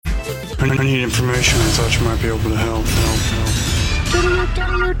I need information. I thought you might be able to help.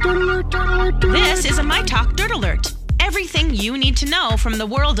 This is a My Talk Dirt Alert. Everything you need to know from the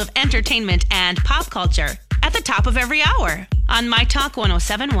world of entertainment and pop culture at the top of every hour on My Talk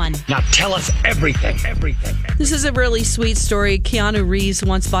 107.1. Now tell us everything. This is a really sweet story. Keanu Reeves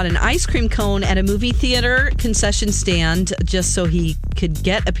once bought an ice cream cone at a movie theater concession stand just so he could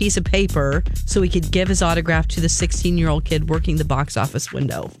get a piece of paper so he could give his autograph to the 16-year-old kid working the box office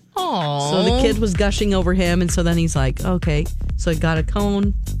window. Aww. So the kid was gushing over him, and so then he's like, okay. So he got a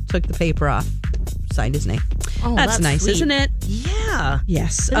cone, took the paper off, signed his name. Oh, that's nice, sweet. isn't it? Yeah.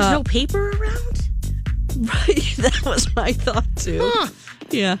 Yes. There's no paper around? Right. That was my thought, too. Huh.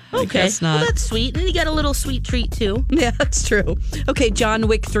 Yeah, I Okay. guess not. Well, that's sweet. And you got a little sweet treat, too. Yeah, that's true. Okay, John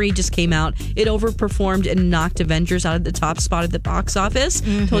Wick 3 just came out. It overperformed and knocked Avengers out of the top spot at the box office.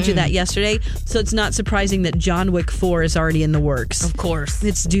 Told you that yesterday. So it's not surprising that John Wick 4 is already in the works. Of course.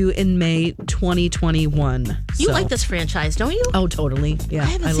 It's due in May 2021. You So- like this franchise, don't you? Oh, totally. Yeah, I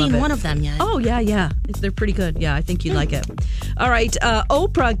haven't love seen it. one of them yet. Oh, yeah. They're pretty good. Yeah, I think you'd like it. All right.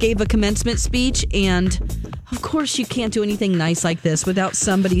 Oprah gave a commencement speech, and of course you can't do anything nice like this without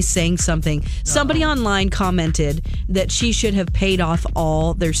somebody saying something. Somebody online commented that she should have paid off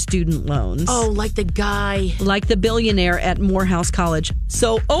all their student loans. Oh, like the guy. Like the billionaire at Morehouse College.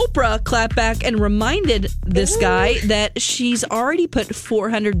 So Oprah clapped back and reminded this guy that she's already put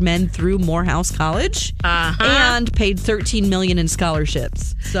 400 men through Morehouse College and paid $13 million in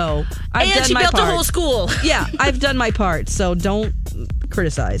scholarships. So I've And done she my built part. a whole school. Yeah, I've done my part. So don't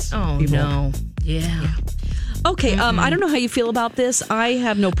criticize Oh, people. no. Yeah. Okay, I don't know how you feel about this. I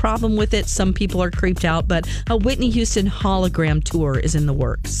have no problem with it. Some people are creeped out, but a Whitney Houston hologram tour is in the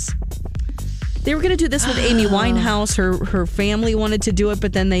works. They were going to do this with Amy Winehouse. Her family wanted to do it,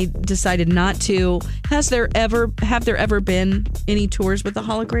 but then they decided not to. Have there ever been any tours with a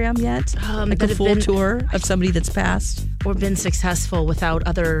hologram yet? Like that a have full been- tour of somebody that's passed? Or been successful without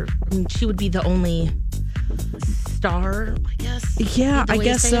other. I mean, she would be the only star, I guess. Yeah, The I way to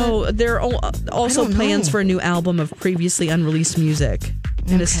guess say so. it? There are also don't plans know. for a new album of previously unreleased music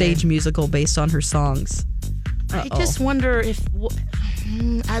and a Okay. stage musical based on her songs. I just wonder if,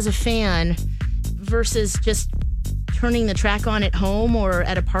 as a fan, versus just turning the track on at home or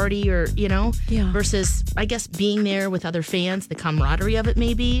at a party or, Yeah. versus, I guess, being there with other fans, the camaraderie of it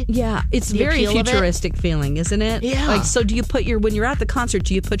maybe. Yeah, it's The very appeal of it. futuristic feeling, isn't it? Yeah. Like, so do you when you're at the concert,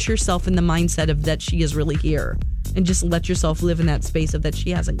 do you put yourself in the mindset of that she is really here and just let yourself live in that space of that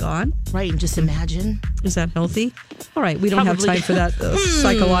she hasn't gone? Right, and just imagine. Is that healthy? All right, we don't have Probably. time for that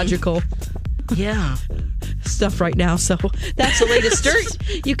psychological Yeah. stuff right now. So that's the latest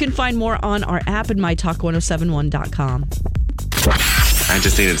dirt. You can find more on our app at mytalk1071.com. I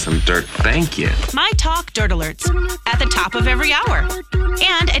just needed some dirt. Thank you. My Talk Dirt Alerts at the top of every hour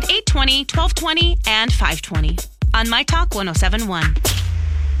and at 8:20, 12:20, and 5:20 on My Talk 107.1.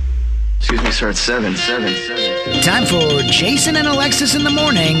 Excuse me, sir, it's 7. Time for Jason and Alexis in the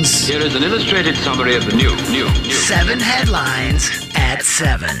mornings. Here is an illustrated summary of the new. 7 headlines at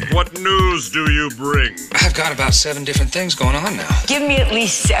 7. What news do you bring? I've got about 7 different things going on now. Give me at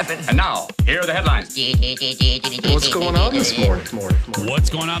least 7. And now, here are the headlines. What's going on this morning?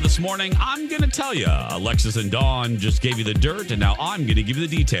 What's going on this morning? I'm going to tell you. Alexis and Dawn just gave you the dirt, and now I'm going to give you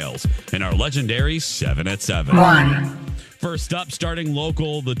the details in our legendary 7 at 7. 1. First up, starting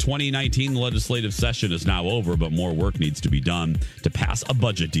local, the 2019 legislative session is now over, but more work needs to be done to pass a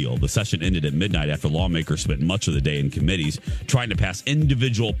budget deal. The session ended at midnight after lawmakers spent much of the day in committees trying to pass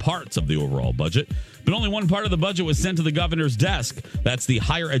individual parts of the overall budget. But only one part of the budget was sent to the governor's desk. That's the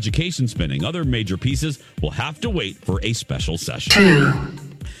higher education spending. Other major pieces will have to wait for a special session. 2.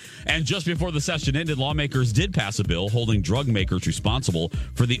 And just before the session ended, lawmakers did pass a bill holding drug makers responsible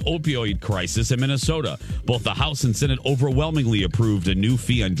for the opioid crisis in Minnesota. Both the House and Senate overwhelmingly approved a new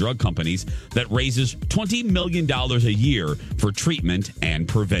fee on drug companies that raises $20 million a year for treatment and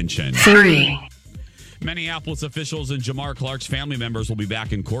prevention. 3. Minneapolis officials and Jamar Clark's family members will be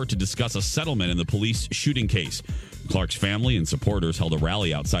back in court to discuss a settlement in the police shooting case. Clark's family and supporters held a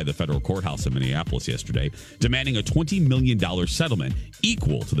rally outside the federal courthouse in Minneapolis yesterday, demanding a $20 million settlement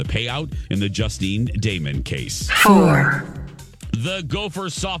equal to the payout in the Justine Damon case. 4. The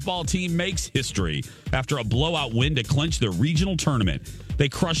Gophers softball team makes history after a blowout win to clinch the regional tournament. They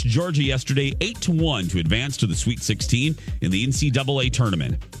crushed Georgia yesterday 8-1 to advance to the Sweet 16 in the NCAA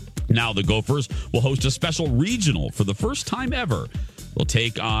tournament. Now the Gophers will host a special regional for the first time ever. They'll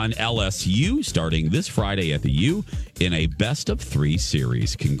take on LSU starting this Friday at the U in a best-of-3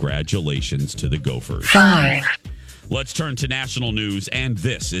 series. Congratulations to the Gophers. 5. Let's turn to national news, and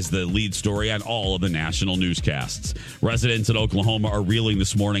this is the lead story on all of the national newscasts. Residents in Oklahoma are reeling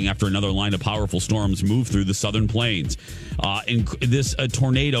this morning after another line of powerful storms moved through the southern plains. A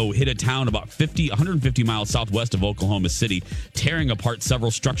tornado hit a town about 150 miles southwest of Oklahoma City, tearing apart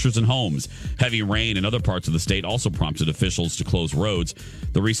several structures and homes. Heavy rain in other parts of the state also prompted officials to close roads.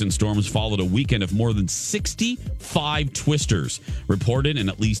 The recent storms followed a weekend of more than 65 twisters reported in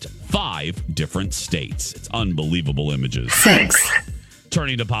at least 5 different states. It's unbelievable images. 6.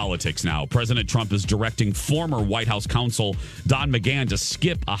 Turning to politics now. President Trump is directing former White House counsel Don McGahn to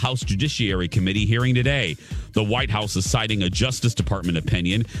skip a House Judiciary Committee hearing today. The White House is citing a Justice Department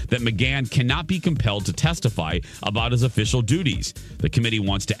opinion that McGahn cannot be compelled to testify about his official duties. The committee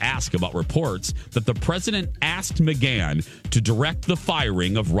wants to ask about reports that the president asked McGahn to direct the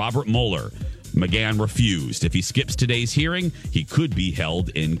firing of Robert Mueller. McGahn refused. If he skips today's hearing, he could be held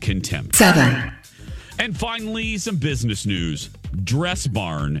in contempt. 7. And finally, some business news. Dress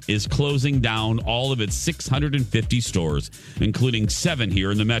Barn is closing down all of its 650 stores, including 7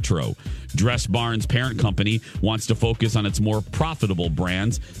 here in the metro. Dress Barn's parent company wants to focus on its more profitable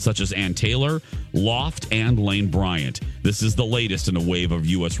brands, such as Ann Taylor, Loft, and Lane Bryant. This is the latest in a wave of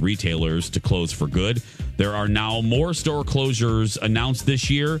U.S. retailers to close for good. There are now more store closures announced this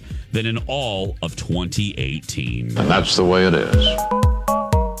year than in all of 2018. And that's the way it is.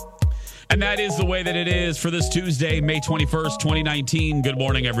 And that is the way that it is for this Tuesday, May 21st, 2019. Good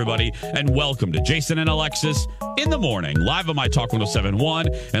morning, everybody, and welcome to Jason and Alexis in the morning, live on My Talk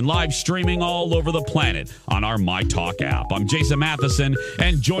 107.1 and live streaming all over the planet on our My Talk app. I'm Jason Matheson,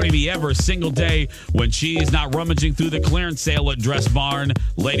 and joining me every single day when she's not rummaging through the clearance sale at Dress Barn,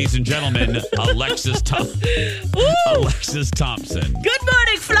 ladies and gentlemen, Alexis Thompson. Good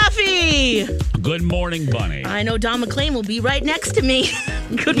morning, Fluffy. Good morning, Bunny. I know Don McClain will be right next to me.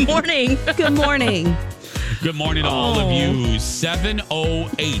 Good morning. Good morning. Good morning to all of you.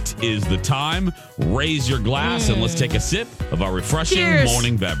 7:08 is the time. Raise your glass and let's take a sip of our refreshing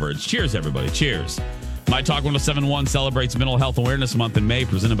morning beverage. Cheers, everybody. Cheers. My Talk 107.1 celebrates Mental Health Awareness Month in May,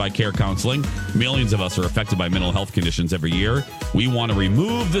 presented by Care Counseling. Millions of us are affected by mental health conditions every year. We want to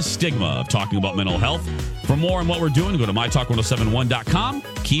remove the stigma of talking about mental health. For more on what we're doing, go to mytalk1071.com.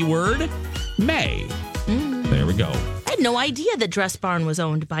 Keyword May. There we go. I had no idea that Dress Barn was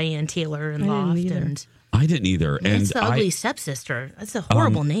owned by Ann Taylor and Loft. I didn't either. And it's the ugly stepsister. That's a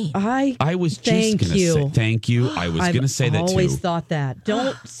horrible name. I was just going to say thank you. I was going to say that too. I've always thought that.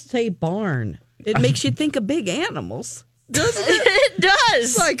 Don't say barn. It makes you think of big animals. Doesn't it? It does.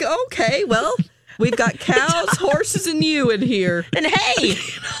 It's like, okay, well, we've got cows, horses, and you in here. And hey.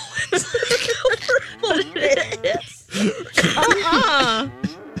 What it is.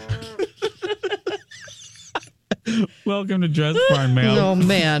 Welcome to Dress Barn, Mail. Oh,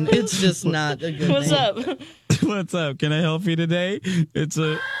 man. It's just not a good What's name. up? What's up? Can I help you today? It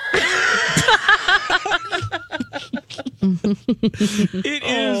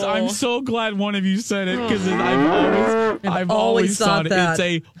is. I'm so glad one of you said it because I've always thought that. It's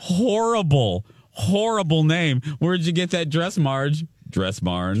a horrible name. Where'd you get that dress, Marge? Dress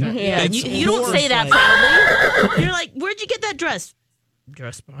Barn. Yeah, you don't say that proudly. You're like, where'd you get that dress?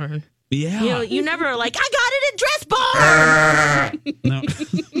 Dress Barn. Yeah. You never are like, I got it at Dress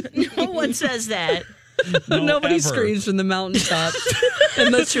Barn. No one says that. Nobody ever. screams from the mountaintop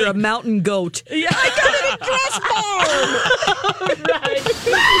unless you're a mountain goat. Yeah, I got it at Dress Barn. Right.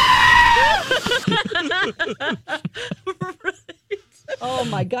 Oh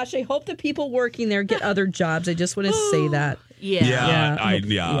my gosh! I hope the people working there get other jobs. I just want to say that.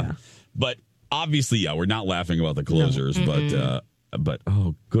 Yeah. But obviously, we're not laughing about the closures, but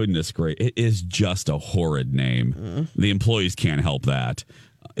oh goodness great, it is just a horrid name. The employees can't help that.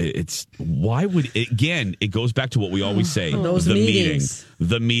 It's why would it goes back to what we always say. Those meetings.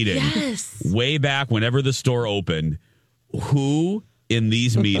 The meeting. Yes. Way back whenever the store opened, who in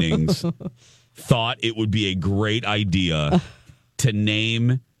these meetings thought it would be a great idea to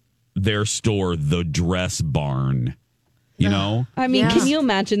name their store the Dress Barn? You know? I mean, can you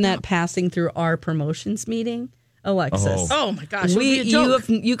imagine that passing through our promotions meeting? Alexis. Oh my gosh.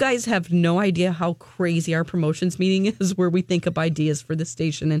 You guys have no idea how crazy our promotions meeting is, where we think of ideas for the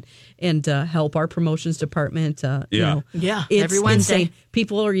station and help our promotions department. Yeah, it's every Wednesday. insane.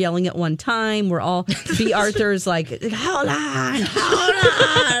 People are yelling at one time. We're all, B. Arthur's like, hold on.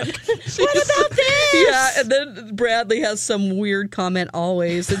 What about this? Yeah, and then Bradley has some weird comment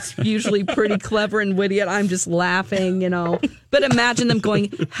always. It's usually pretty clever and witty, and I'm just laughing, But imagine them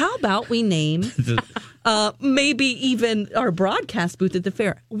going, how about we name... maybe even our broadcast booth at the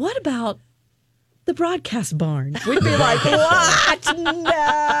fair. What about the broadcast barn? We'd be like, what?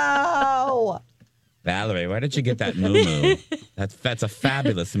 No. Valerie, where did you get that moo-moo? That's a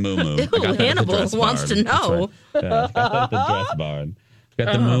fabulous moo-moo. I got that at the Hannibal dress wants barn. to know. That's right. Yeah, I got that at the dress barn.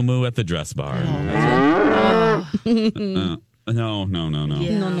 Got the moo-moo at the dress barn. No. Yeah.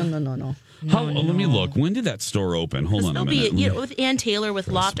 Let me look. When did that store open? Hold on a minute. With Ann Taylor with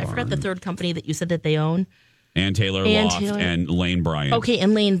Loft. I forgot the third company that you said that they own. Ann Taylor, Loft, and Lane Bryant. Okay,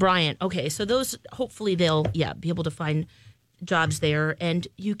 and Lane Bryant. Okay, so those, hopefully they'll, be able to find jobs there. And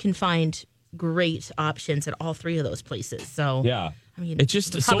you can find great options at all three of those places. So, yeah. I mean, it's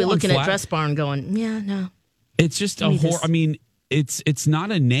just probably so looking at Dress Barn going, no. It's just I mean, it's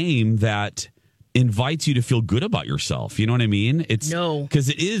not a name that invites you to feel good about yourself. You know what I mean? No. Because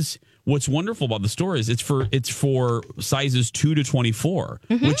it is. What's wonderful about the store is it's for sizes 2 to 24,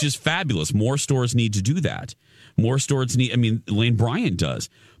 which is fabulous. More stores need to do that. More stores need. I mean, Lane Bryant does,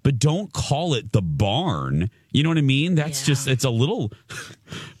 but don't call it the barn. You know what I mean? That's just. It's a little.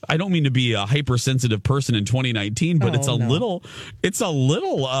 I don't mean to be a hypersensitive person in 2019, but it's a little. It's a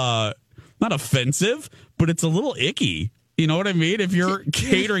little not offensive, but it's a little icky. You know what I mean? If you're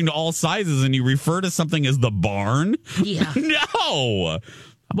catering to all sizes and you refer to something as the barn, no.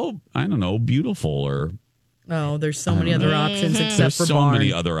 How about, I don't know, beautiful or... Oh, there's so many other options except for so barn.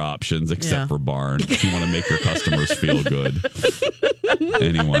 Many other options except for barn if you want to make your customers feel good.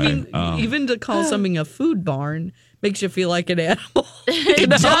 Anyway. I mean, even to call something a food barn makes you feel like an animal. It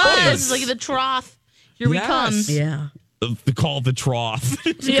does. Like the trough. Here we come. Yeah. Call the trough.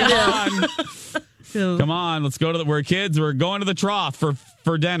 Come on, let's go to we're kids. We're going to the trough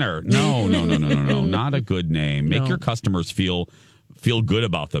for dinner. No. Not a good name. Make your customers feel good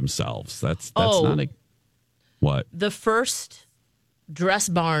about themselves. That's not a... What? The first Dress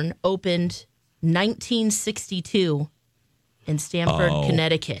Barn opened 1962 in Stamford,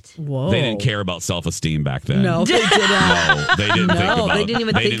 Connecticut. Whoa. They didn't care about self-esteem back then. No, they didn't. No, they didn't think about it. They didn't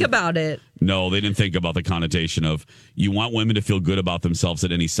even think about it. No, they didn't think about the connotation of you want women to feel good about themselves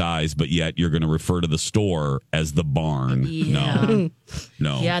at any size, but yet you're going to refer to the store as the barn. Yeah.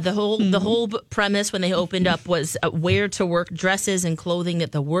 No. Yeah, the whole premise when they opened up was wear to work dresses and clothing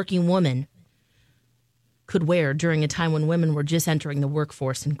that the working woman could wear during a time when women were just entering the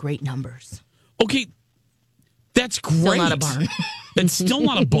workforce in great numbers. Okay, that's great. Still not a barn. It's still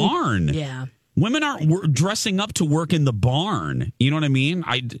not a barn. Yeah. Women aren't dressing up to work in the barn. You know what I mean?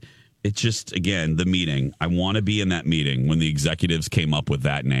 It's just, again, the meeting. I want to be in that meeting when the executives came up with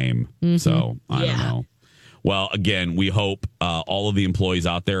that name. So, I don't know. Well, again, we hope all of the employees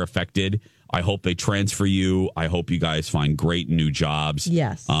out there affected, I hope they transfer you. I hope you guys find great new jobs.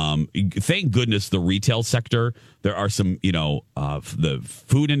 Yes. Thank goodness the retail sector, there are some, the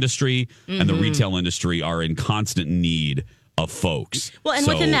food industry and the retail industry are in constant need of folks. Well, and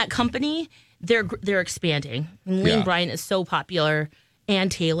within that company, they're expanding. And Lane Bryant is so popular. Ann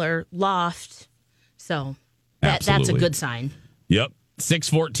Taylor, Loft. So that's a good sign. Yep.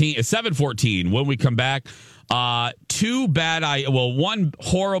 7:14. When we come back, one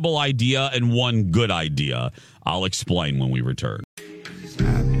horrible idea and one good idea. I'll explain when we return.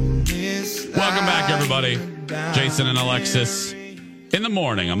 Welcome back, everybody. Jason and Alexis in the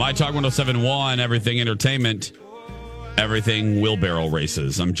morning on My Talk 107.1, Everything Entertainment, Everything Wheelbarrow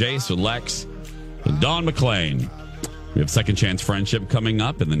Races. I'm Jace with Lex and Dawn McClain. We have Second Chance Friendship coming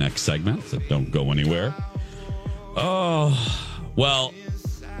up in the next segment, so don't go anywhere. Oh, well,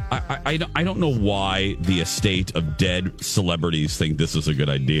 I don't know why the estate of dead celebrities think this is a good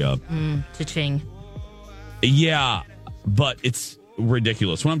idea. Cha-ching. Yeah, but it's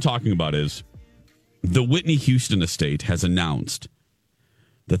ridiculous. What I'm talking about is the Whitney Houston estate has announced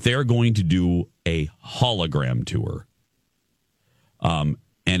that they're going to do a hologram tour and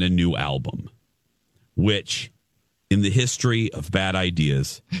a new album, which in the history of bad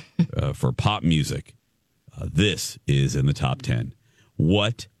ideas for pop music, this is in the top 10.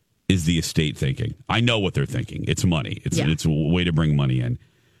 What is the estate thinking? I know what they're thinking. It's money. It's a way to bring money in.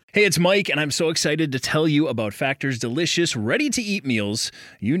 Hey, it's Mike, and I'm so excited to tell you about Factor's delicious, ready-to-eat meals.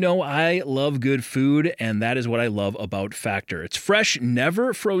 You know I love good food, and that is what I love about Factor. It's fresh,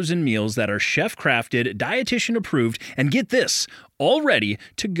 never frozen meals that are chef-crafted, dietitian-approved, and get this, all ready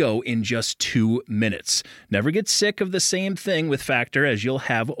to go in just 2 minutes. Never get sick of the same thing with Factor, as you'll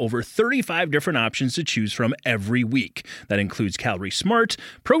have over 35 different options to choose from every week. That includes Calorie Smart,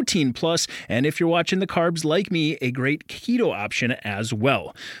 Protein Plus, and if you're watching the carbs like me, a great keto option as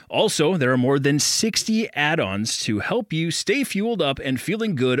well. Also, there are more than 60 add-ons to help you stay fueled up and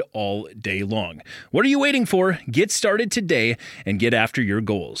feeling good all day long. What are you waiting for? Get started today and get after your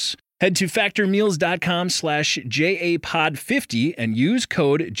goals. Head to factormeals.com/JAPOD50 and use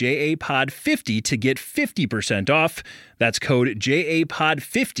code JAPOD50 to get 50% off. That's code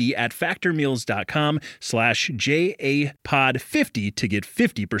JAPOD50 at factormeals.com/JAPOD50 to get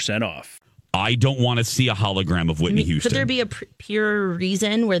 50% off. I don't want to see a hologram of Whitney Houston. Could there be a pure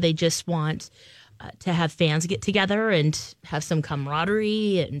reason where they just want to have fans get together and have some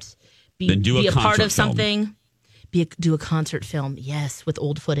camaraderie and be a part of something? Do a concert film, yes, with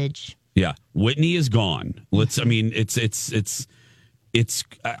old footage. Yeah, Whitney is gone. I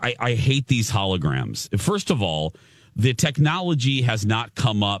hate these holograms. First of all, the technology has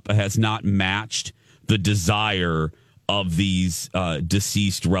not matched the desire of these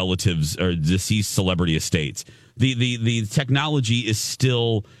deceased relatives or deceased celebrity estates. The technology is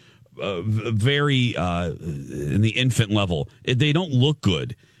still very in the infant level. They don't look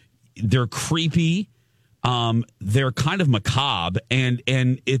good. They're creepy. They're kind of macabre, and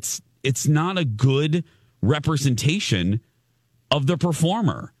it's not a good representation of the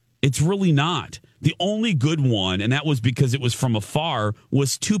performer. It's really not. The only good one, and that was because it was from afar,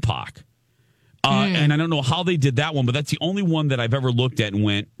 was Tupac. And I don't know how they did that one, but that's the only one that I've ever looked at and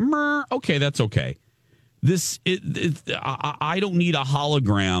went, okay, that's okay. I don't need a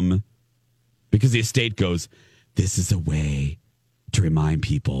hologram, because the estate goes, this is a way to remind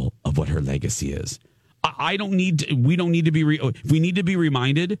people of what her legacy is. We don't need to be, if we need to be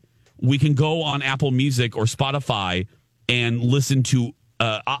reminded, we can go on Apple Music or Spotify and listen to,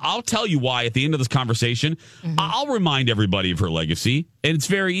 I'll tell you why at the end of this conversation. I'll remind everybody of her legacy, and it's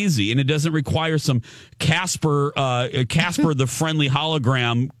very easy, and it doesn't require some Casper the friendly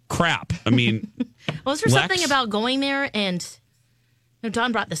hologram crap. I mean, was there something about going there, and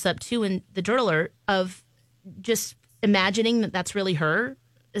Don brought this up too in the Dirt Alert, of just imagining that that's really her?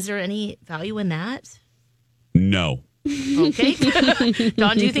 Is there any value in that? No. Okay.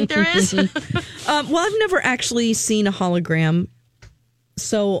 Don, do you think there is? Well, I've never actually seen a hologram.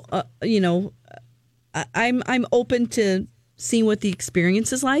 So, I'm open to seeing what the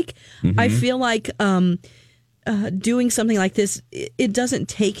experience is like. I feel like doing something like this, it doesn't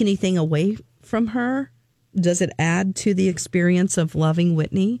take anything away from her. Does it add to the experience of loving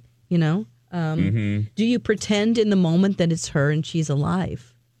Whitney? Do you pretend in the moment that it's her and she's alive?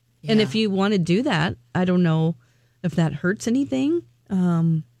 Yeah. And if you want to do that, I don't know if that hurts anything.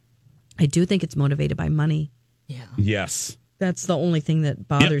 I do think it's motivated by money. Yeah. Yes. That's the only thing that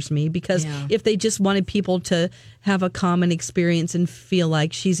bothers me, because if they just wanted people to have a common experience and feel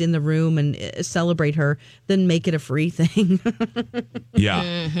like she's in the room and celebrate her, then make it a free thing.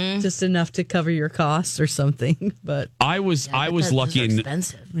 Just enough to cover your costs or something. But I was lucky.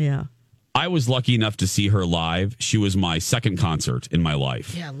 Expensive. Yeah. I was lucky enough to see her live. She was my second concert in my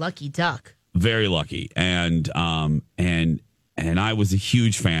life. Yeah, lucky duck. Very lucky. And I was a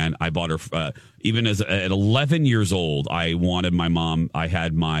huge fan. I bought her even at 11 years old. I wanted my mom. I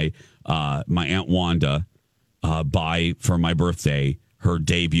had my Aunt Wanda buy for my birthday her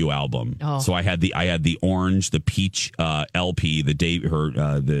debut album. Oh. So I had the orange, the peach LP,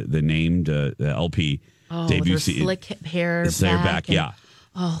 the named LP debut. With her slick hair back. Yeah.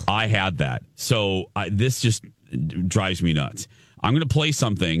 Oh. I had that. So this just drives me nuts. I'm going to play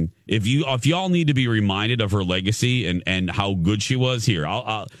something. If y'all need to be reminded of her legacy and how good she was, here,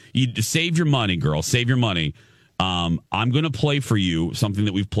 you save your money, girl. Save your money. I'm going to play for you something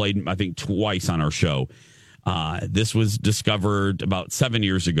that we've played, I think, twice on our show. This was discovered about 7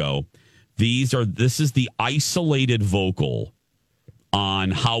 years ago. This is the isolated vocal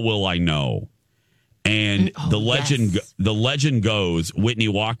on How Will I Know? And the legend goes, Whitney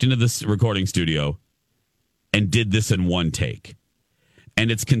walked into this recording studio and did this in one take. And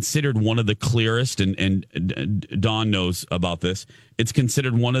it's considered one of the clearest, and Dawn knows about this, it's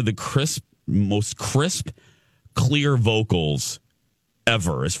considered one of the most crisp, clear vocals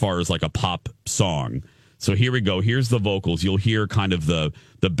ever as far as like a pop song. So here we go. Here's the vocals. You'll hear kind of the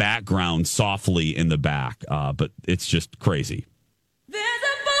background softly in the back, but it's just crazy. There's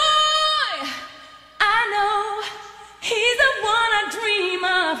a boy I know, he's the one I dream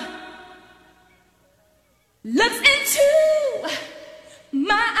of. Looks into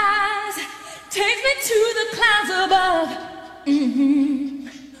my eyes, takes me to the clouds above.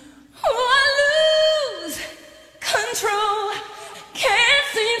 Oh, I lose control, can't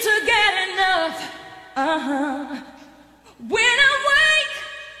seem to get enough. When I wake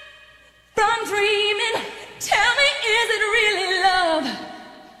from dreaming, tell me, is it really love?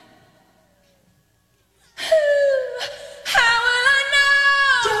 How will I know?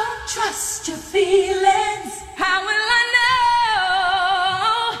 Don't trust your feelings. How will I know?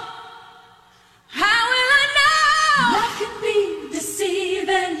 How will I know? Love can be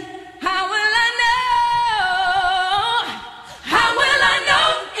deceiving.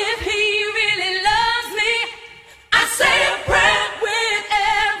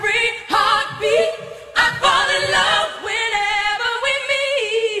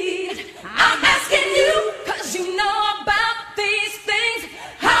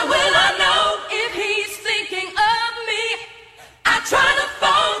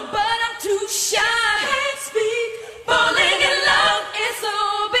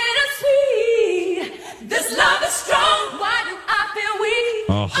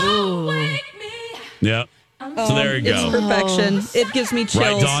 Oh. Yeah. So there you go. It's perfection. It gives me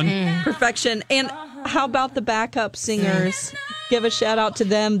chills. Right, Dawn? Perfection. And how about the backup singers? Give a shout out to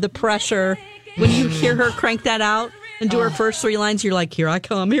them. The pressure. When you hear her crank that out and do her first 3 lines, you're like, here I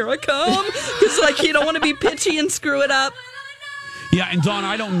come, here I come. Because like you don't want to be pitchy and screw it up. Yeah, and Dawn,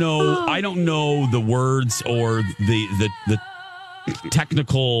 I don't know the words or the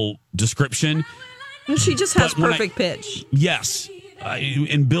technical description. She just has But when perfect pitch. Yes.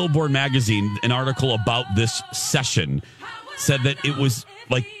 In Billboard magazine, an article about this session said that it was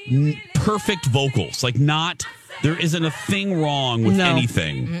like perfect vocals. Like there isn't a thing wrong with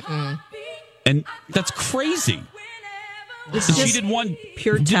anything. Mm-mm. And that's crazy. It's And just she did one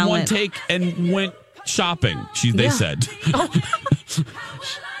pure did talent. one take and went shopping. They said.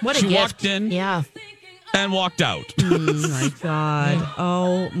 What a she gift. walked in. Yeah. And walked out. Oh my God.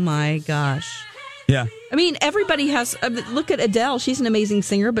 Oh my gosh. Yeah. I mean, everybody has. Look at Adele. She's an amazing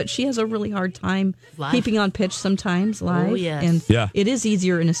singer, but she has a really hard time keeping on pitch sometimes live. Oh, yes. And it is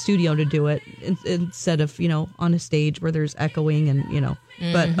easier in a studio to do it instead of, on a stage where there's echoing and,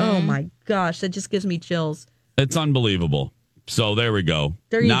 But, oh my gosh, that just gives me chills. It's unbelievable. So there we go.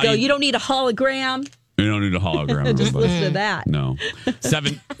 There you go. You don't need a hologram. You don't need a hologram. Just listen to that. No.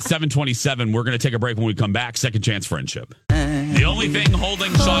 7:27. We're going to take a break. When we come back, Second Chance Friendship. The only thing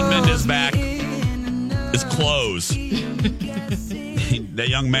holding Shawn Mendes back is clothes. That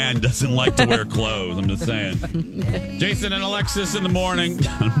young man doesn't like to wear clothes. I'm just saying. Jason and Alexis in the morning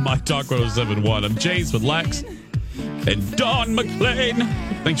on My Talk 1071. I'm Chase with Lex and Dawn McClain.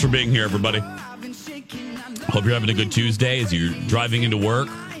 Thanks for being here, everybody. Hope you're having a good Tuesday as you're driving into work.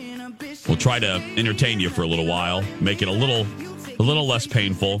 We'll try to entertain you for a little while, make it a little less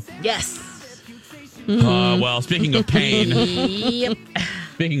painful. Yes. Well, speaking of pain, Yep.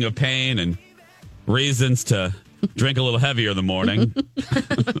 speaking of pain and reasons to drink a little heavier in the morning.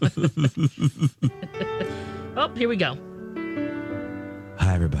 Oh, here we go.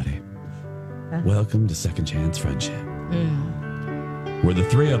 Hi, everybody. Welcome to Second Chance Friendship, where the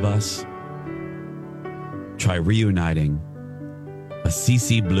three of us try reuniting a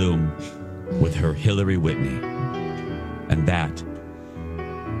CeCe Bloom with her Hillary Whitney. And that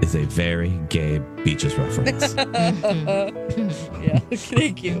is a very gay Beaches reference. Yeah,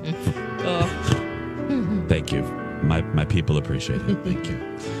 thank you. Thank you. My people appreciate it. Thank you.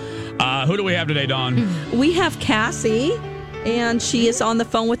 Who do we have today, Dawn? We have Cassie, and she is on the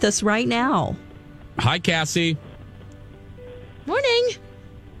phone with us right now. Hi, Cassie. Morning.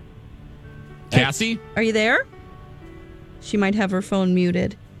 Cassie? Are you there? She might have her phone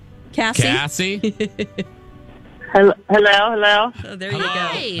muted. Cassie? Hello. Oh, there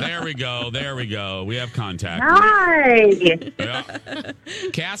you go. There we go. We have contact. Hi. Yeah.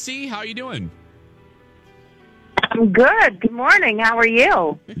 Cassie, how are you doing? I'm good. Good morning. How are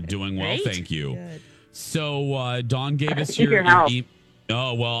you? Doing well, Great. thank you. Good. So, Dawn gave us Need your help.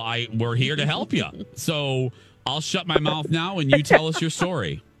 Oh, well, we're here to help you. So, I'll shut my mouth now and you tell us your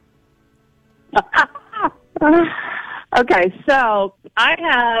story. Okay, so I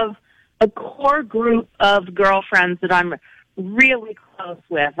have a core group of girlfriends that I'm really close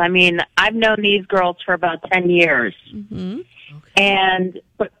with. I mean, I've known these girls for about 10 years. Mm-hmm.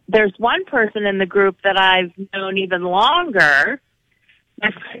 But there's one person in the group that I've known even longer,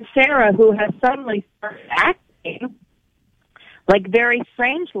 my friend Sarah, who has suddenly started acting like very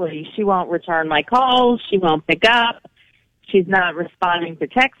strangely. She won't return my calls. She won't pick up. She's not responding to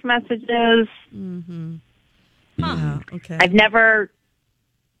text messages. Mm-hmm. Huh. Okay.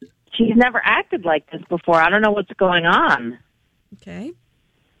 She's never acted like this before. I don't know what's going on. Okay.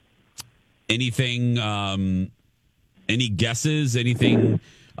 Anything, any guesses? Anything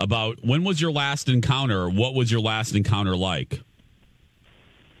about when was your last encounter? What was your last encounter like?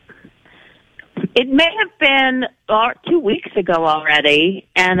 It may have been 2 weeks ago already.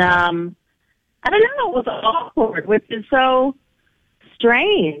 And I don't know, it was awkward, which is so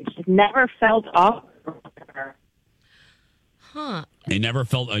strange. It never felt awkward. Huh. It never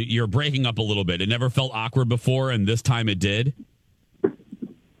felt, you're breaking up a little bit. It never felt awkward before, and this time it did?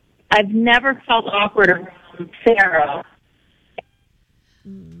 I've never felt awkward around Sarah.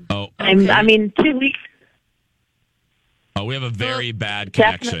 Oh, okay. I mean, 2 weeks. Oh, we have a very bad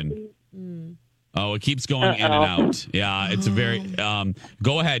connection. Definitely. Oh, it keeps going in and out. Yeah, it's a very,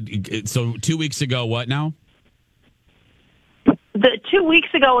 go ahead. So 2 weeks ago, what now? 2 weeks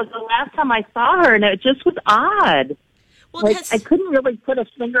ago was the last time I saw her, and it just was odd. Well, like, I couldn't really put a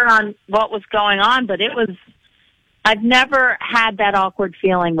finger on what was going on, but I've never had that awkward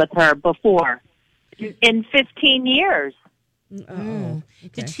feeling with her before in 15 years. Oh, okay.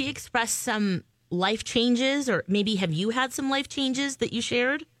 Did she express some life changes, or maybe have you had some life changes that you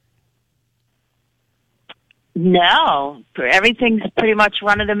shared? No, everything's pretty much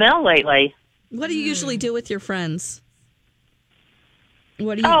run of the mill lately. What do you usually do with your friends?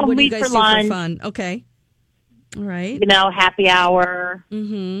 What do you meet guys for do lunch. for fun? Okay. All right. You know, happy hour.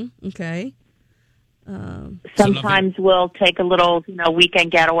 Mm-hmm. Okay. Sometimes we'll take a little,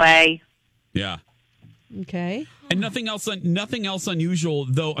 weekend getaway. Yeah. Okay. And nothing else unusual,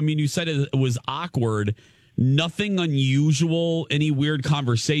 though. I mean, you said it was awkward. Nothing unusual, any weird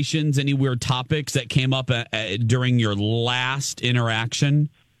conversations, any weird topics that came up during your last interaction?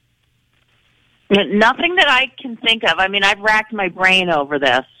 Nothing that I can think of. I mean, I've racked my brain over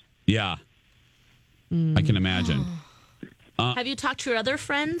this. Yeah. I can imagine. Have you talked to your other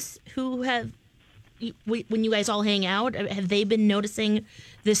friends who have, when you guys all hang out, have they been noticing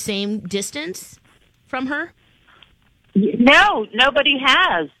the same distance from her? No, nobody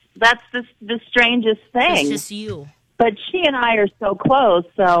has. That's the strangest thing. It's just you. But she and I are so close,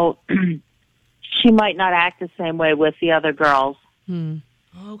 so she might not act the same way with the other girls.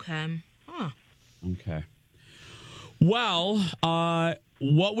 Okay. Huh. Okay. Well,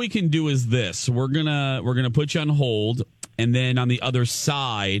 what we can do is this: we're gonna put you on hold, and then on the other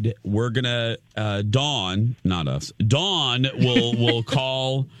side, we're gonna Dawn, not us. Dawn will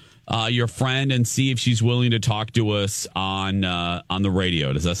call your friend and see if she's willing to talk to us on the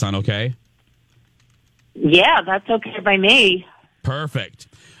radio. Does that sound okay? Yeah, that's okay by me. Perfect.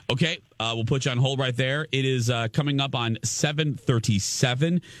 Okay, we'll put you on hold right there. It is coming up on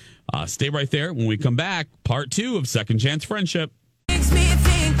 7:37. Stay right there. When we come back, part 2 of Second Chance Friendship.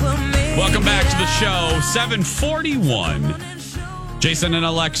 Welcome back to the show. 7:41. Jason and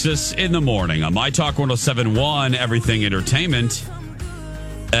Alexis in the morning on My Talk 107.1, Everything Entertainment.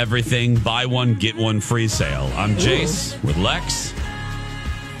 Everything, buy one, get one free sale. I'm Jace with Lex.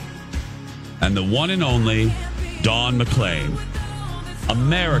 And the one and only Dawn McClain,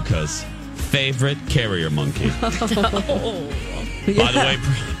 America's favorite carrier monkey. By the way,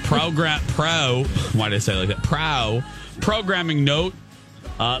 why did I say it like that? Programming note,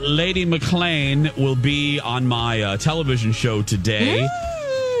 Lady McClain will be on my television show today.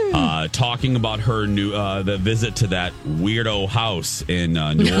 Talking about her new the visit to that weirdo house in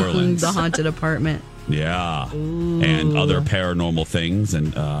New Orleans, the haunted apartment. Yeah, and other paranormal things,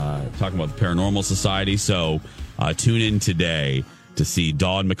 and talking about the Paranormal Society. So tune in today to see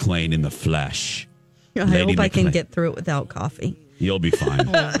Dawn McClain in the flesh. I hope I can get through it without coffee. You'll be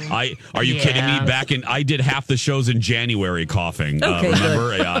fine. Are you kidding me? I did half the shows in January coughing. Okay,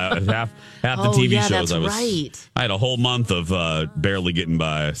 remember? Half the TV shows. That's right. I had a whole month of barely getting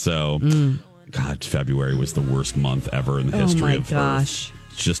by. So, God, February was the worst month ever in the history of Earth.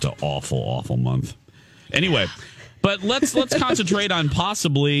 It's just an awful, awful month. Anyway, but let's concentrate on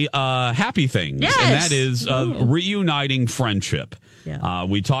possibly happy things, yes. and that is reuniting friendship. Yeah.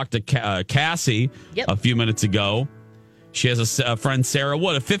 We talked to Cassie a few minutes ago. She has a friend, Sarah.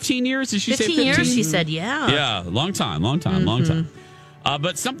 What, 15 years? Did she say 15 years? She said, yeah. Yeah, long time. But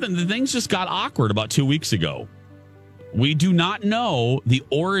the things just got awkward about 2 weeks ago. We do not know the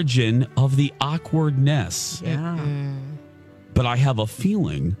origin of the awkwardness. Yeah. But I have a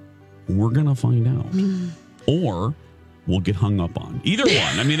feeling we're going to find out. Or we'll get hung up on. Either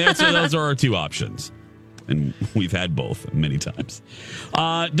one. I mean, those are our two options. And we've had both many times.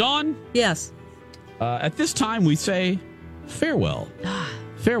 Dawn? Yes. At this time, we say farewell.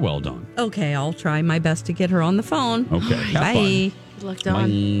 Farewell, Dawn. Okay, I'll try my best to get her on the phone. Okay. Have Bye. fun. Good luck,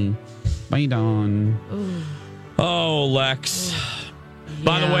 Dawn. Bye, Dawn. Ooh. Oh, Lex.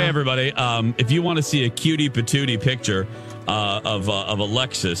 By the way, everybody, if you want to see a cutie patootie picture of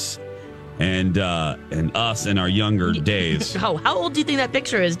Alexis and us in our younger days. How old do you think that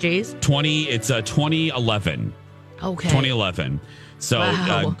picture is, Jace? 2011. Okay. 2011. So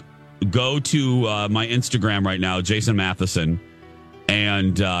wow. Go to my Instagram right now, Jason Matheson,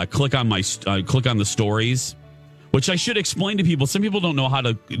 and click on the stories, which I should explain to people. Some people don't know how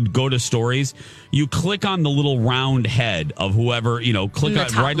to go to stories. You click on the little round head of whoever, click on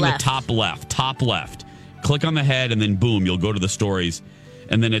right in the top left. Click on the head, and then boom, you'll go to the stories.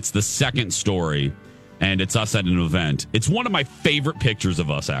 And then it's the second story, and it's us at an event. It's one of my favorite pictures of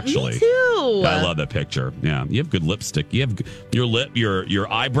us, actually. Me too. I love that picture. Yeah, you have good lipstick. You have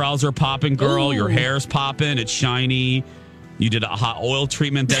your eyebrows are popping, girl. Ooh. Your hair's popping. It's shiny. You did a hot oil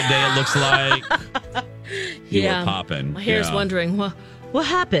treatment that day. It looks like you were popping. My hair's wondering what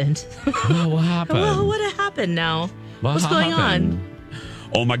happened. What happened? What happened now? What's going on?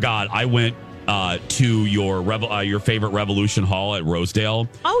 Oh my God! I went to your favorite Revolution Hall at Rosedale.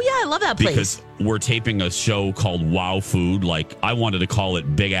 Oh, yeah, I love that place. Because we're taping a show called Wow Food. Like, I wanted to call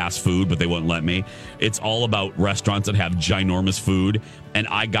it Big Ass Food, but they wouldn't let me. It's all about restaurants that have ginormous food. And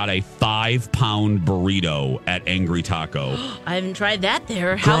I got a 5-pound burrito at Angry Taco. I haven't tried that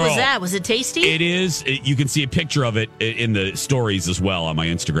there. How was that? Was it tasty? It is. You can see a picture of it in the stories as well on my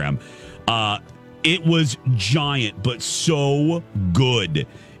Instagram. It was giant, but so good.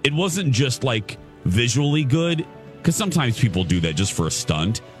 It wasn't just like visually good, because sometimes people do that just for a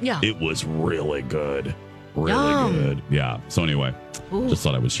stunt. Yeah. It was really good. Really good. Yeah. So anyway, just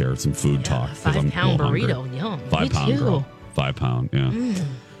thought I would share some food talk. 5-pound burrito. Yum. 5-pound girl. 5-pound. Yeah.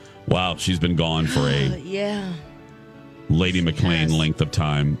 Wow. She's been gone for a Lady McLean length of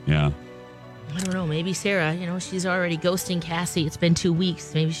time. Yeah. I don't know. Maybe Sarah, she's already ghosting Cassie. It's been 2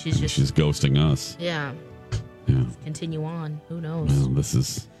 weeks. Maybe she's ghosting us. Yeah. Yeah. Continue on. Who knows? Well, this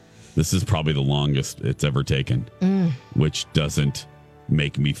is probably the longest it's ever taken, which doesn't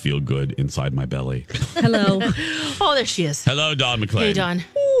make me feel good inside my belly. Hello. Oh, there she is. Hello, Dawn McLean. Hey, Dawn.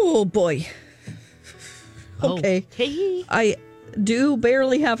 Oh, boy. Okay. Hey. I do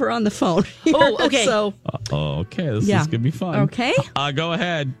barely have her on the phone here, Oh, okay. So, okay. This is going to be fun. Okay. Go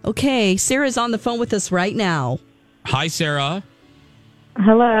ahead. Okay. Sarah's on the phone with us right now. Hi, Sarah.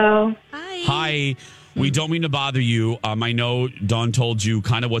 Hello. Hi. We don't mean to bother you. I know Dawn told you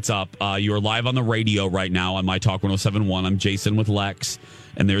kind of what's up. You're live on the radio right now on My Talk 107.1. I'm Jason with Lex,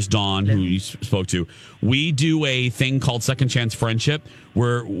 and there's Dawn, who you spoke to. We do a thing called Second Chance Friendship,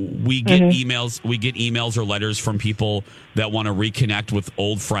 where we get emails or letters from people that want to reconnect with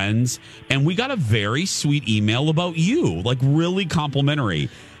old friends. And we got a very sweet email about you, like really complimentary.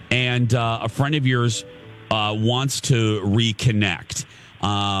 And a friend of yours wants to reconnect.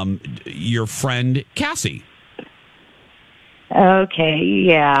 Your friend Cassie. Okay,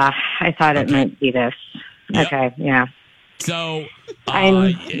 yeah. I thought it might be this. Yep. Okay, yeah. So,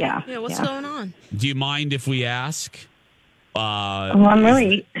 Yeah, what's going on? Do you mind if we ask? Well, I'm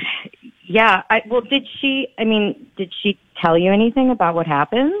really... Yeah, did she tell you anything about what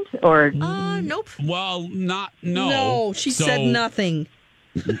happened? Or... Nope. Well, no. No, she said nothing.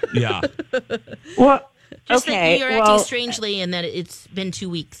 Yeah. Well... Just okay, that you're acting strangely and that it's been 2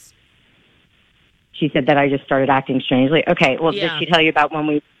 weeks. She said that I just started acting strangely. Okay, well, did she tell you about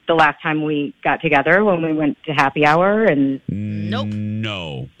the last time we got together, when we went to happy hour? And Nope.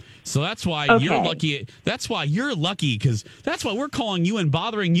 No. So that's why you're lucky. That's why you're lucky, because that's why we're calling you and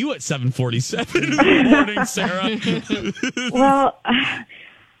bothering you at 7:47 in the morning, Sarah. Well,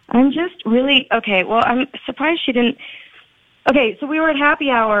 I'm just really... Okay, well, I'm surprised she didn't... Okay, so we were at happy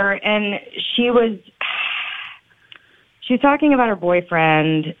hour, and she was talking about her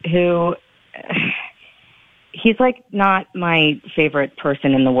boyfriend, who he's like not my favorite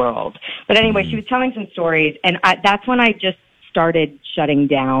person in the world. But anyway, she was telling some stories, and that's when I just started shutting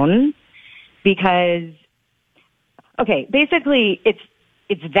down, because, okay, basically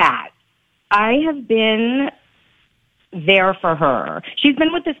it's that. I have been there for her. She's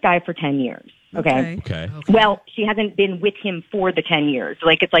been with this guy for 10 years. Okay. Well, she hasn't been with him for the 10 years.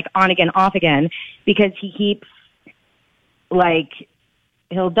 Like, it's like on again, off again, because he keeps, like,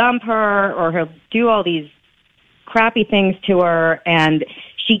 he'll dump her or he'll do all these crappy things to her, and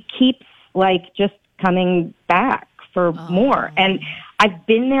she keeps, like, just coming back for more. And I've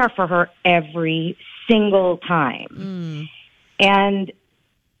been there for her every single time. And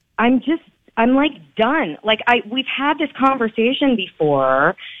I'm like done. Like, we've had this conversation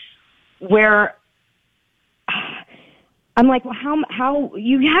before where I'm like, well, how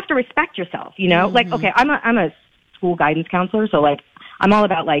you have to respect yourself, Like, okay, I'm a school guidance counselor, so like I'm all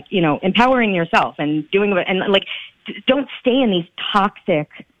about like, empowering yourself and doing it, and like don't stay in these toxic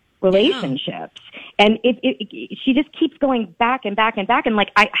relationships. And she just keeps going back and back and back, and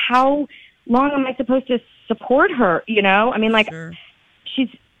like how long am I supposed to support her? I mean, like she's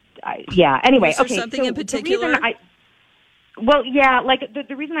Anyway, Was there okay. Something so in particular?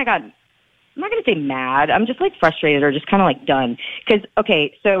 The reason I got, I'm not going to say mad. I'm just like frustrated or just kind of like done. Because,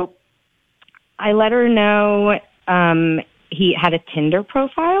 okay, so I let her know he had a Tinder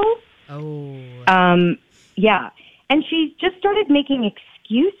profile. Oh. Yeah. And she just started making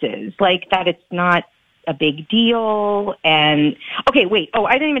excuses like that it's not a big deal. And, okay, wait. Oh,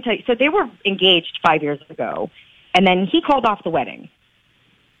 I didn't even tell you. So they were engaged 5 years ago. And then he called off the wedding.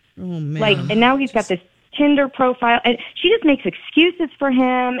 Oh, man. Like, and now he's got this Tinder profile, and she just makes excuses for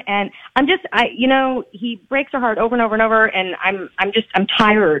him, and he breaks her heart over and over and over, and I'm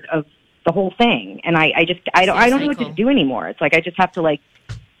tired of the whole thing, and I don't know what to do anymore. It's like I just have to like,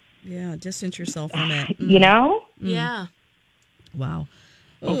 distance yourself from it. You know? Yeah. Wow.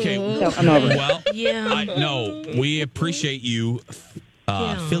 Okay. So I'm over it. Well, no, we appreciate you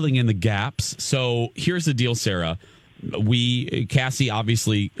filling in the gaps. So here's the deal, Sarah. Cassie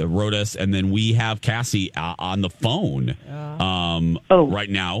obviously wrote us, and then we have Cassie on the phone right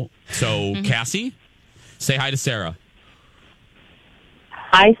now. So Cassie, say hi to Sarah.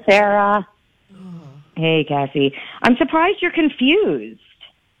 Hi, Sarah. Hey, Cassie. I'm surprised you're confused.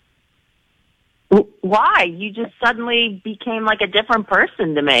 Why? You just suddenly became like a different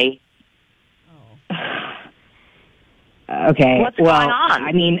person to me. Okay. What's going on?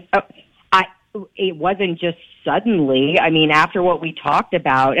 I mean, it wasn't just suddenly. I mean, after what we talked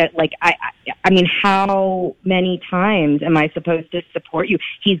about, I mean, how many times am I supposed to support you?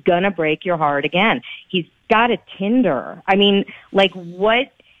 He's gonna break your heart again. He's got a Tinder. I mean, like,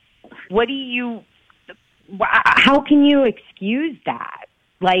 what do you? How can you excuse that?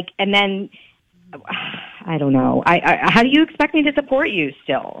 Like, and then I don't know. How do you expect me to support you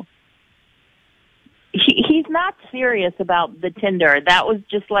still? He's not serious about the Tinder. That was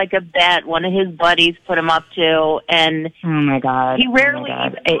just like a bet one of his buddies put him up to, and oh my God, he rarely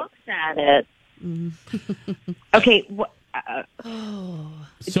even looks at it. Okay,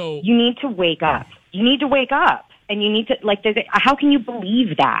 so you need to wake up. You need to wake up, and you need to how can you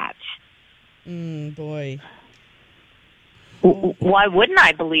believe that? Boy, why wouldn't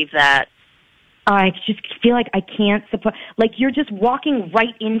I believe that? I just feel like I can't support. Like, you're just walking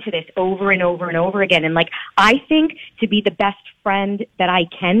right into this over and over and over again. And, like, I think to be the best friend that I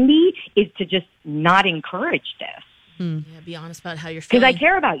can be is to just not encourage this. Yeah, be honest about how you're feeling. Because I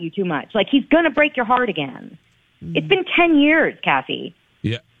care about you too much. Like, he's going to break your heart again. It's been 10 years, Cassie.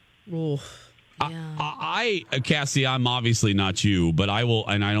 Yeah. Oof. I Cassie, I'm obviously not you, but I will,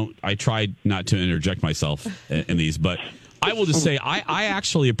 and I tried not to interject myself in these, but I will just say I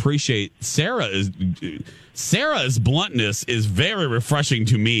actually appreciate Sarah's bluntness is very refreshing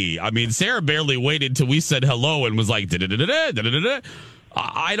to me. I mean, Sarah barely waited till we said hello and was like, da-da-da-da-da-da-da-da.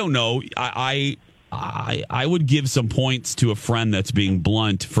 I don't know. I would give some points to a friend that's being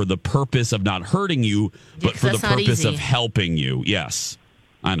blunt for the purpose of not hurting you, but for the purpose of helping you. Yes.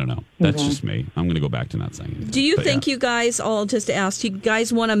 I don't know. That's just me. I'm going to go back to not saying anything. Do you think you guys, all just to ask, you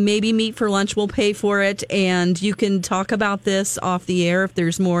guys want to maybe meet for lunch? We'll pay for it, and you can talk about this off the air if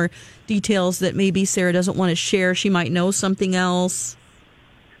there's more details that maybe Sarah doesn't want to share. She might know something else.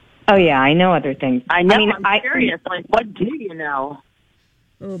 Oh, yeah, I know other things. I know. I'm curious. Like, what do you know?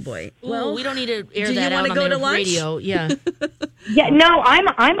 Oh, boy. Well, we don't need to air that out on the radio. Yeah. Yeah, no,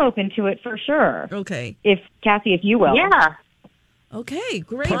 I'm open to it for sure. Okay. Cassie, if you will. Yeah. Okay,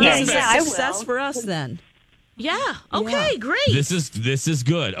 great. Perfect. This is a success for us then. Yeah. Okay, great. This is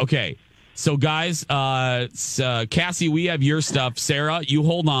good. Okay. So guys, Cassie, we have your stuff. Sarah, you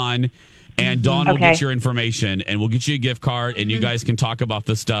hold on, and Dawn will get your information, and we'll get you a gift card, and you guys can talk about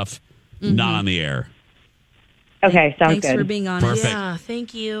the stuff not on the air. Okay, sounds good. Thanks for being on. Perfect. Yeah,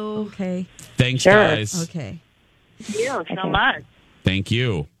 thank you. Okay. Thanks, guys. Okay. Thank you so much. Thank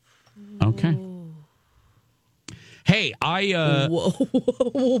you. Okay. Hey, Whoa,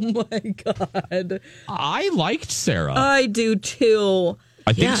 oh my God. I liked Sarah. I do too.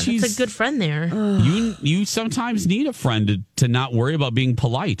 I think she's a good friend there. You sometimes need a friend to not worry about being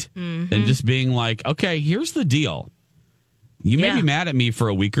polite and just being like, okay, here's the deal. You may be mad at me for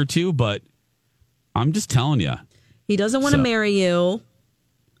a week or two, but I'm just telling you. He doesn't want to marry you.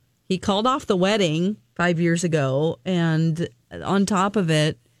 He called off the wedding 5 years ago, and on top of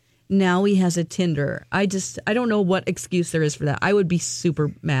it, now he has a Tinder. I don't know what excuse there is for that. I would be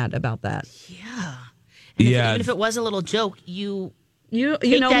super mad about that. Yeah. And even if it was a little joke, you know that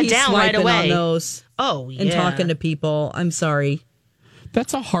he's down swiping right away on those. Oh, yeah. And talking to people. I'm sorry.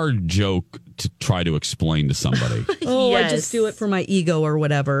 That's a hard joke to try to explain to somebody. I just do it for my ego or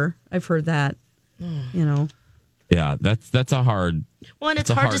whatever. I've heard that. You know. Yeah, that's a hard. Well, and it's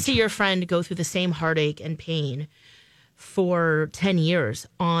hard to see your friend go through the same heartache and pain for 10 years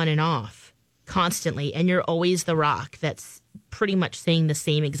on and off constantly, and you're always the rock that's pretty much saying the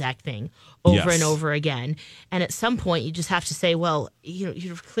same exact thing over and over again. And at some point you just have to say, well,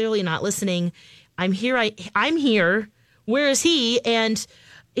 you're clearly not listening. I'm here. I'm here. Where is he? And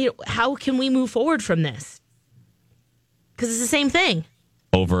how can we move forward from this? Because it's the same thing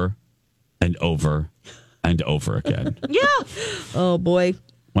over and over and over again. Yeah. Oh boy.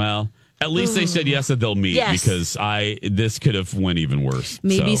 Well, at least they said yes that they'll meet, because this could have went even worse.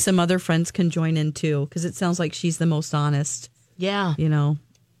 Maybe some other friends can join in too, because it sounds like she's the most honest. Yeah. Yeah.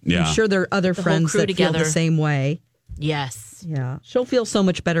 I'm sure there are other friends that feel the same way. Yes. Yeah. She'll feel so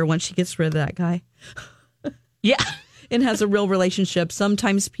much better once she gets rid of that guy. Yeah. And has a real relationship.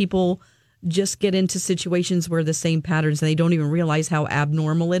 Sometimes people just get into situations where the same patterns and they don't even realize how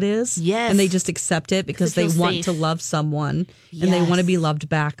abnormal it is. Yes. And they just accept it because they want safe. to love someone Yes. and they want to be loved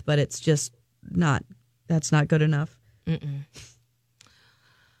back, but it's just that's not good enough. Mm-mm.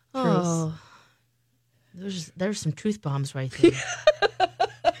 Oh, there's some truth bombs right there.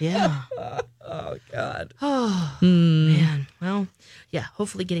 Yeah. Oh, God. Oh, man. Well, yeah,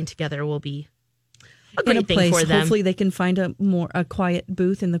 hopefully getting together will be a great thing for them. Hopefully they can find a quiet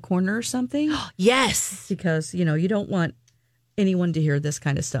booth in the corner or something. Yes. Because, you don't want anyone to hear this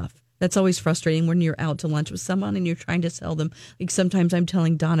kind of stuff. That's always frustrating when you're out to lunch with someone and you're trying to sell them. Like sometimes I'm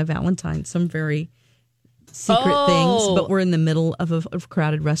telling Donna Valentine some very secret things, but we're in the middle of a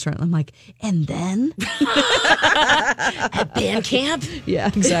crowded restaurant. I'm like, and then? At band camp? Yeah,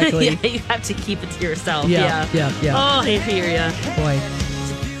 exactly. Yeah, you have to keep it to yourself. Yeah. Oh, I hear ya. Boy.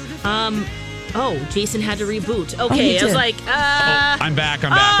 Jason had to reboot. Okay, I was like, I'm back.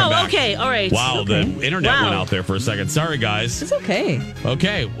 I'm back. Okay, all right. Wow, okay. the internet went out there for a second. Sorry, guys. It's okay.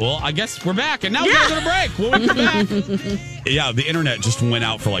 Okay, well, I guess we're back, and now we're going to break. When we come back, yeah, the internet just went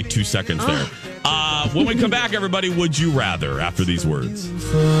out for like 2 seconds there. When we come back, everybody, would you rather after these words?